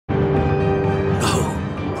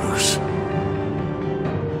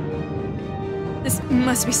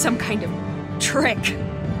must be some kind of trick.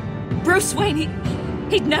 Bruce Wayne,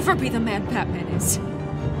 he'd never be the man Batman is.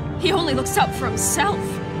 He only looks out for himself.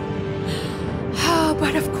 Oh,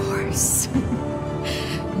 but of course.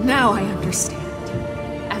 Now I understand.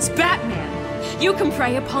 As Batman, you can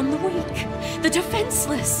prey upon the weak, the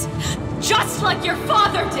defenseless, just like your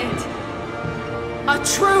father did. A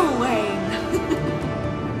true Wayne.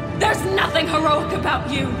 There's nothing heroic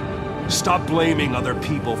about you. Stop blaming other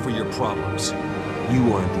people for your problems.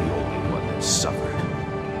 You aren't the only one that suffered.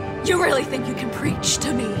 You really think you can preach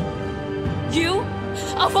to me? You?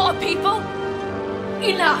 Of all people?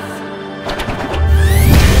 Enough!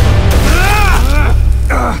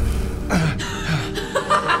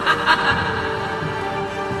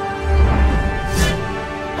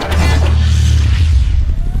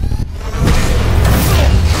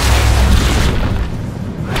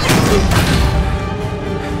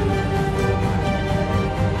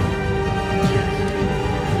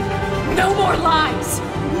 No more lies!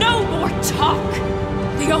 No more talk!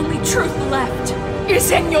 The only truth left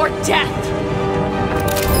is in your death!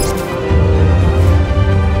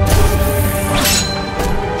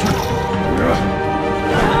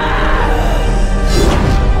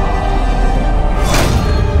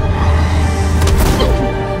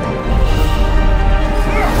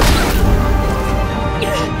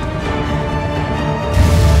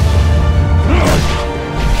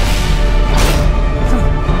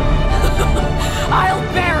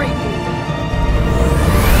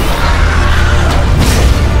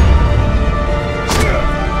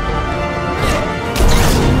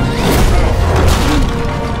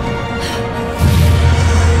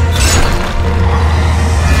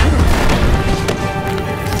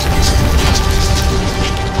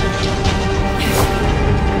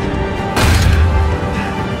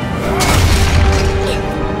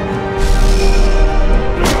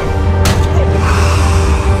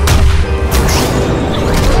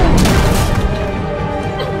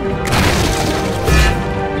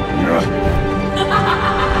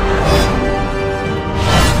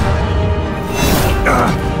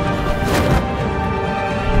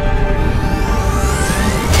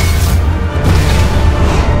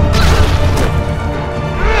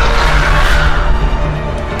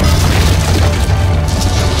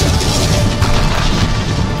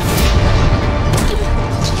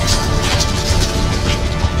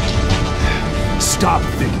 Stop,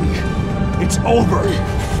 Vicky. It's over.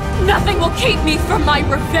 Nothing will keep me from my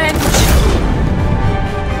revenge!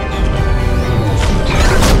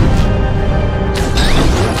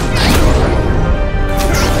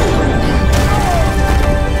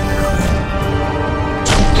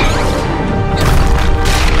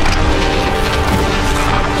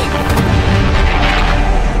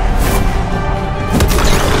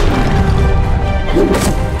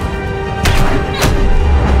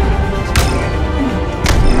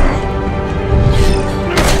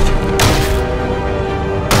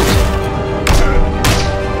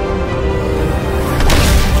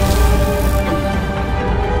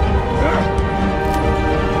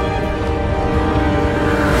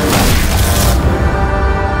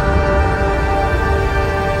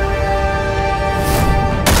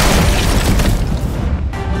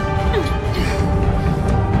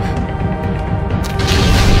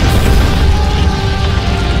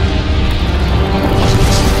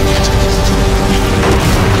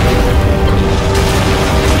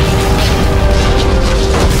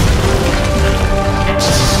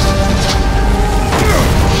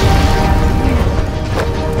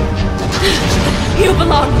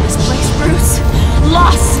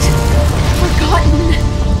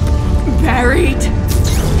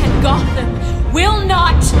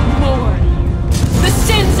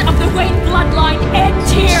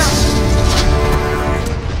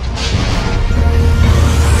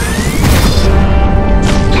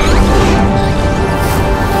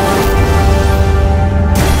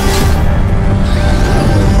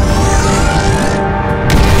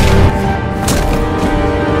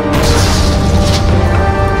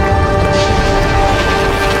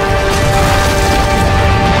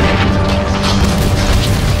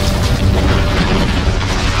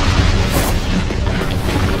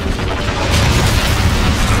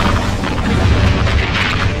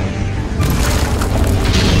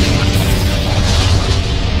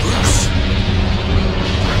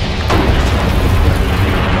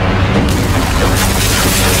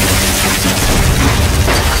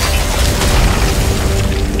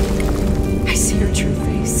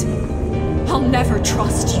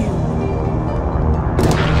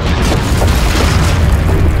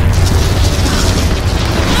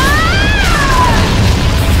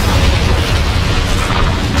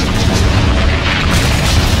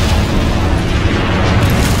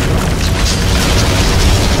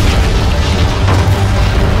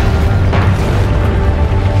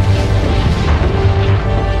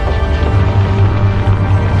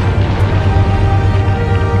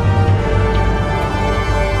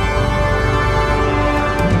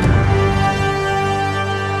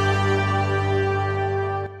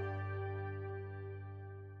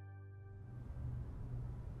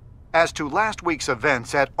 As to last week's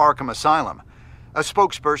events at Arkham Asylum, a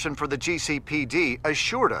spokesperson for the GCPD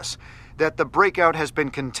assured us that the breakout has been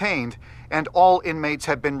contained and all inmates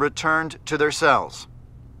have been returned to their cells.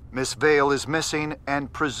 Miss Vale is missing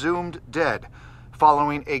and presumed dead,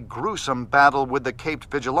 following a gruesome battle with the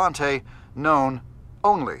caped vigilante known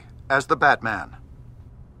only as the Batman.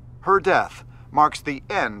 Her death marks the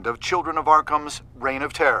end of Children of Arkham's reign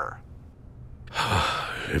of terror.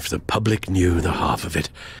 If the public knew the half of it.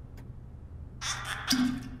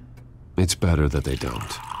 It's better that they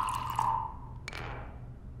don't.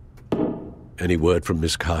 Any word from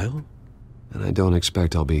Miss Kyle? And I don't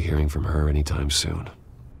expect I'll be hearing from her anytime soon.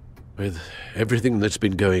 With everything that's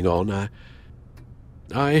been going on,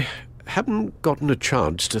 I haven't gotten a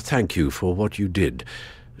chance to thank you for what you did,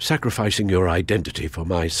 sacrificing your identity for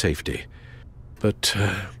my safety. But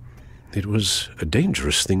it was a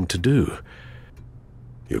dangerous thing to do.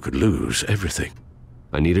 You could lose everything.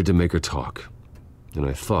 I needed to make her talk, and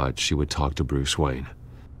I thought she would talk to Bruce Wayne.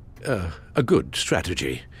 A good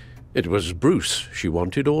strategy. It was Bruce she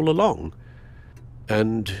wanted all along.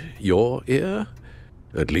 And your ear?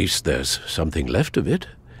 At least there's something left of it.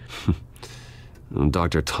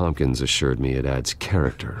 Dr. Tompkins assured me it adds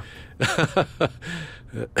character.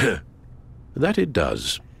 That it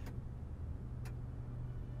does.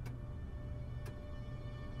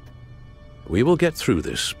 We will get through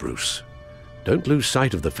this, Bruce. Don't lose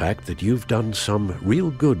sight of the fact that you've done some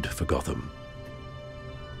real good for Gotham.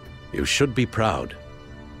 You should be proud.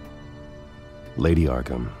 Lady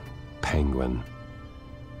Arkham, Penguin,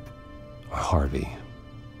 Harvey.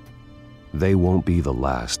 They won't be the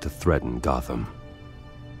last to threaten Gotham.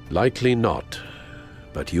 Likely not,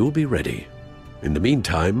 but you'll be ready. In the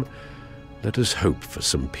meantime, let us hope for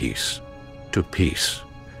some peace. To peace.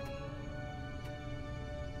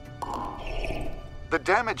 The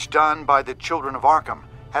damage done by the Children of Arkham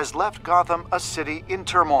has left Gotham a city in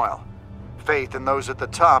turmoil. Faith in those at the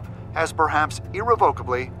top has perhaps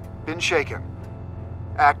irrevocably been shaken.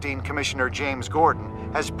 Acting Commissioner James Gordon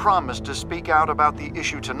has promised to speak out about the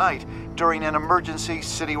issue tonight during an emergency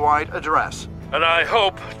citywide address. And I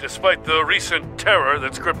hope, despite the recent terror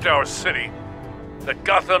that's gripped our city, that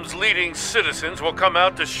Gotham's leading citizens will come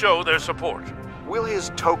out to show their support. Will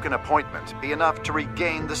his token appointment be enough to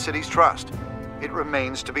regain the city's trust? It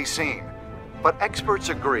remains to be seen. But experts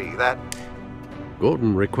agree that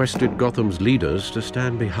Gordon requested Gotham's leaders to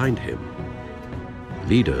stand behind him.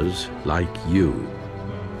 Leaders like you.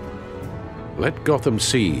 Let Gotham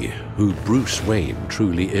see who Bruce Wayne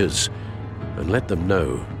truly is, and let them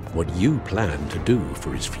know what you plan to do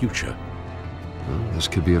for his future. Well, this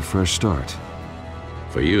could be a fresh start.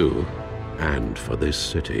 For you, and for this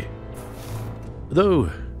city.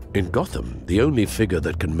 Though, in Gotham, the only figure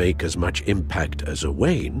that can make as much impact as a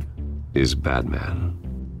Wayne Is Batman.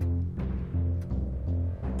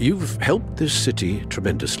 You've helped this city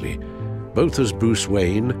tremendously, both as Bruce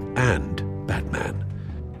Wayne and Batman.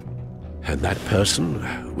 And that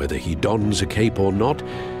person, whether he dons a cape or not,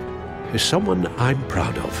 is someone I'm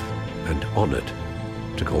proud of and honored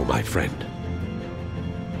to call my friend.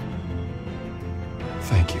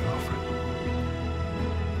 Thank you, Alfred.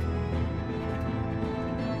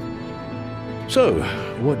 So,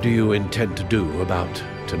 what do you intend to do about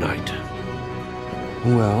tonight?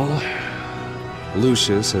 Well,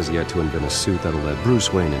 Lucius has yet to invent a suit that'll let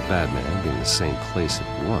Bruce Wayne and Batman be in the same place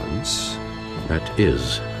at once. That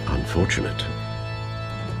is unfortunate.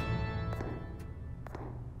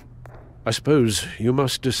 I suppose you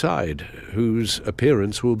must decide whose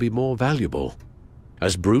appearance will be more valuable.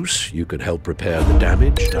 As Bruce, you can help repair the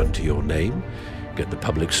damage done to your name, get the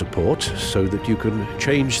public support so that you can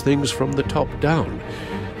change things from the top down.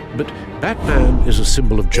 But Batman is a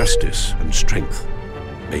symbol of justice and strength.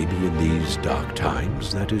 Maybe in these dark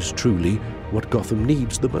times, that is truly what Gotham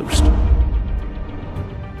needs the most.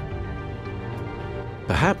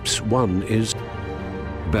 Perhaps one is...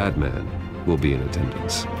 Batman will be in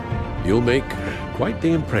attendance. You'll make quite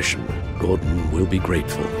the impression. Gordon will be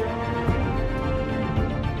grateful.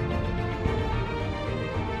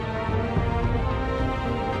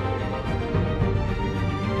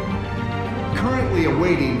 currently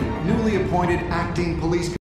awaiting newly appointed acting police